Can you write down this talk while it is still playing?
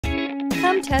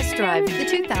Come test drive the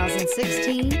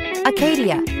 2016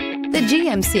 Acadia. The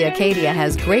GMC Acadia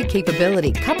has great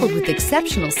capability coupled with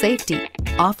exceptional safety,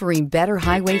 offering better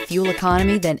highway fuel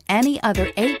economy than any other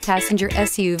 8-passenger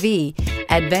SUV,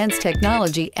 advanced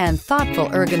technology, and thoughtful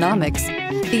ergonomics.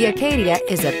 The Acadia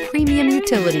is a premium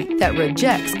utility that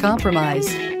rejects compromise.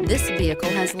 This vehicle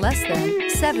has less than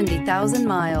 70,000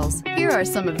 miles. Here are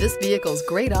some of this vehicle's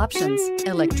great options: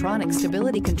 electronic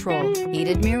stability control,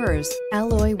 heated mirrors,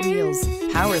 alloy wheels,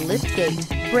 power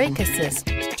liftgate, brake assist,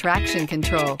 traction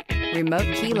control, remote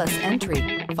keyless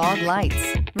entry, fog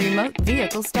lights, remote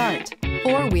vehicle start,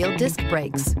 4-wheel disc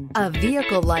brakes. A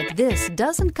vehicle like this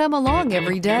doesn't come along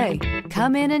every day.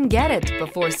 Come in and get it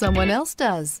before someone else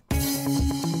does.